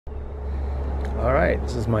Alright,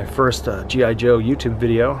 this is my first G.I. Joe YouTube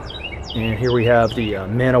video, and here we have the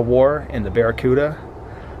Man of War and the Barracuda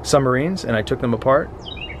submarines, and I took them apart.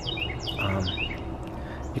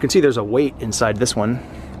 You can see there's a weight inside this one,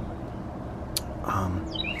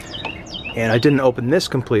 and I didn't open this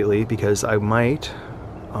completely because I might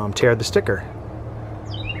tear the sticker.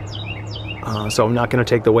 So I'm not going to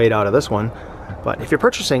take the weight out of this one, but if you're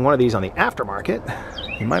purchasing one of these on the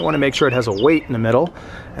aftermarket, you might want to make sure it has a weight in the middle,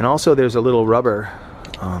 and also there's a little rubber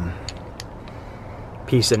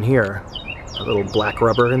piece in here, a little black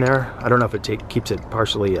rubber in there. I don't know if it keeps it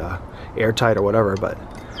partially airtight or whatever, but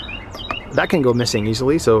that can go missing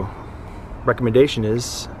easily, so recommendation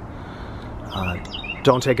is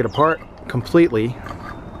don't take it apart completely.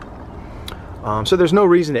 So there's no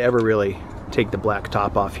reason to ever really take the black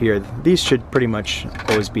top off here. These should pretty much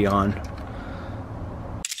always be on.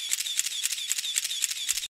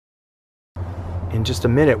 In just a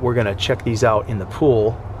minute we're going to check these out in the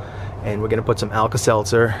pool, and we're going to put some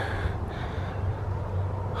Alka-Seltzer.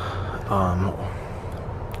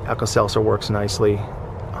 Alka-Seltzer works nicely.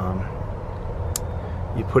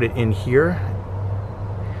 You put it in here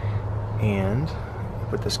and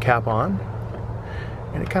put this cap on,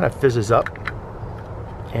 and it kind of fizzes up,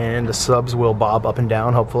 and the subs will bob up and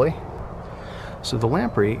down, hopefully. So the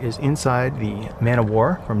lamprey is inside the Man of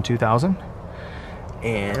War from 2000,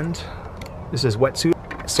 and this is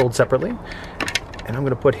wetsuit, sold separately, and I'm going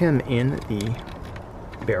to put him in the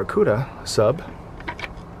Barracuda sub,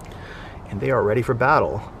 and they are ready for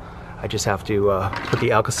battle. I just have to put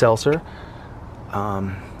the Alka-Seltzer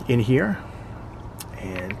in here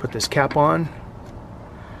and put this cap on,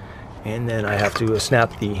 and then I have to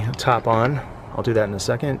snap the top on. I'll do that in a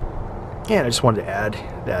second. And I just wanted to add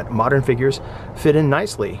that modern figures fit in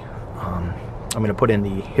nicely. I'm going to put in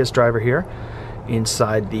the HISS driver here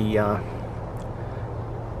inside the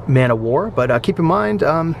Man of War, but keep in mind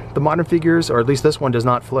the modern figures, or at least this one, does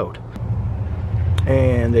not float.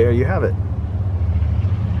 And there you have it.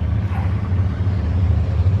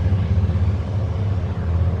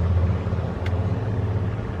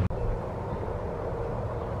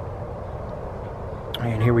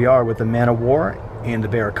 And here we are with the Man of War and the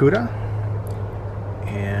Barracuda,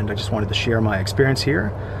 and I just wanted to share my experience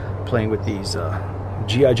here playing with these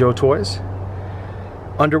G.I. Joe toys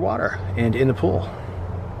underwater and in the pool.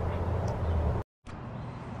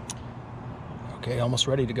 Okay, almost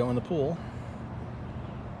ready to go in the pool.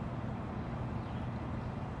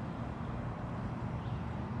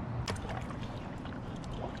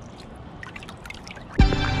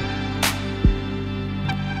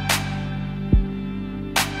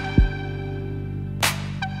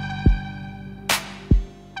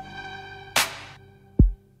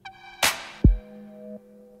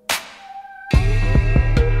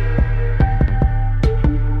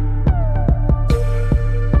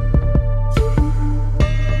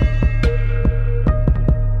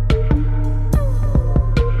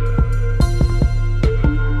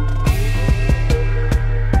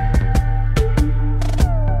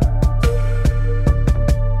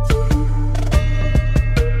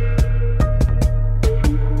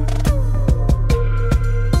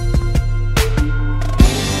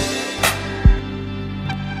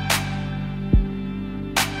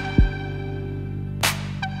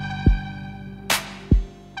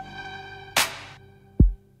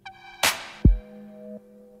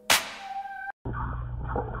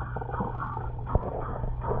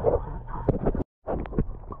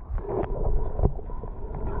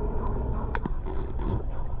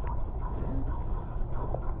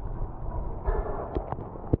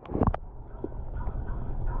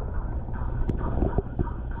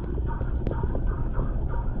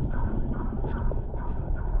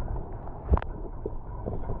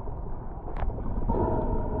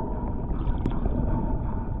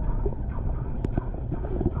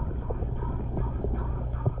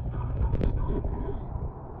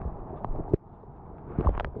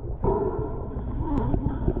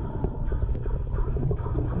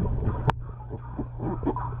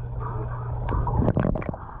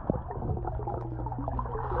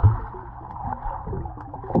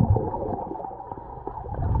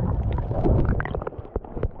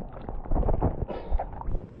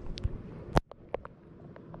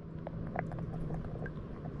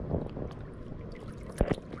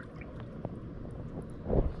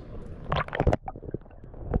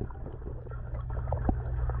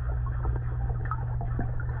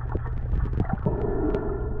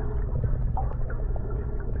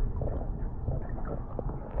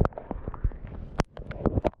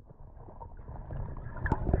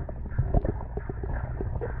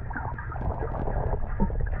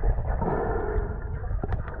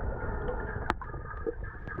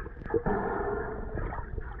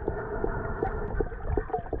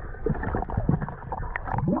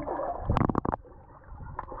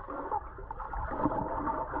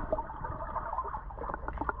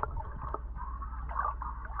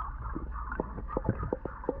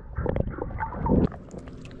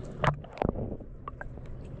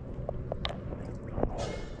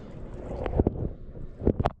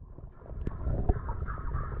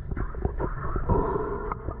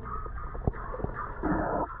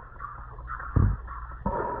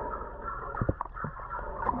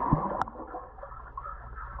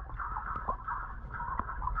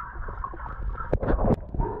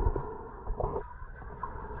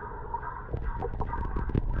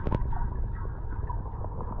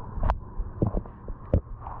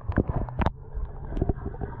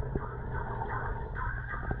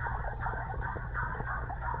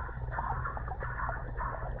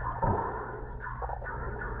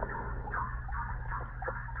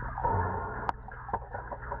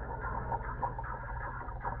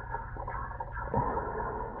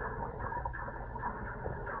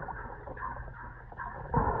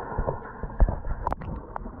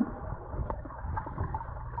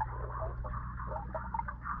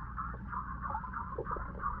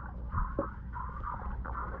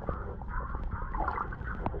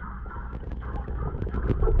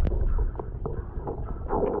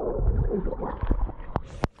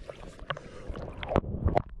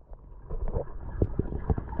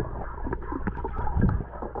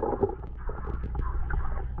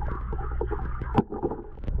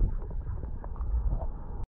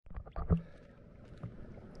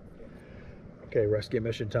 Okay, rescue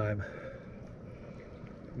mission time.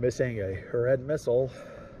 Missing a red missile.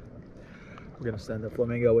 We're gonna send the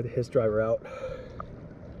Flamingo with his driver out.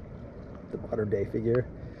 The modern day figure.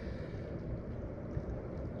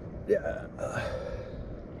 Yeah.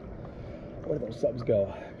 Where do those subs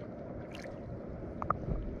go?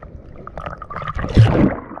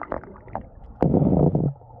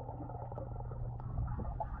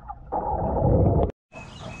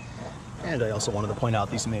 And I also wanted to point out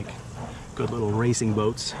these make good little racing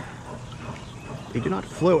boats. They do not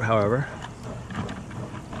float, however.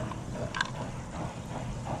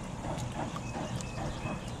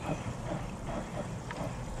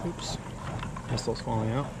 Oops, missile's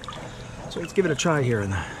falling out. So let's give it a try here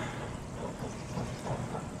in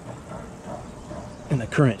the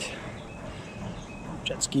current.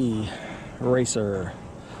 Jet ski racer.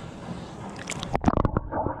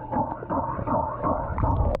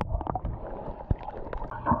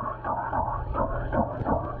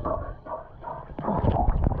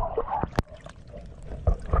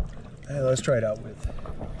 Hey, let's try it out with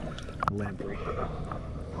lamprey.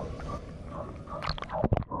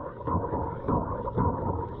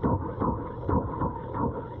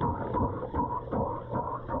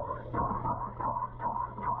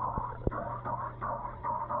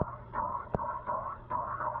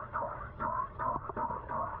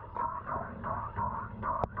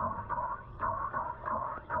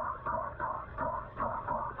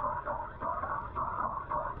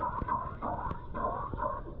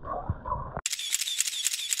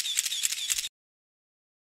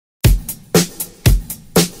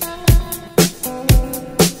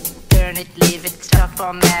 Leave it, stop,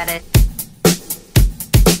 format it.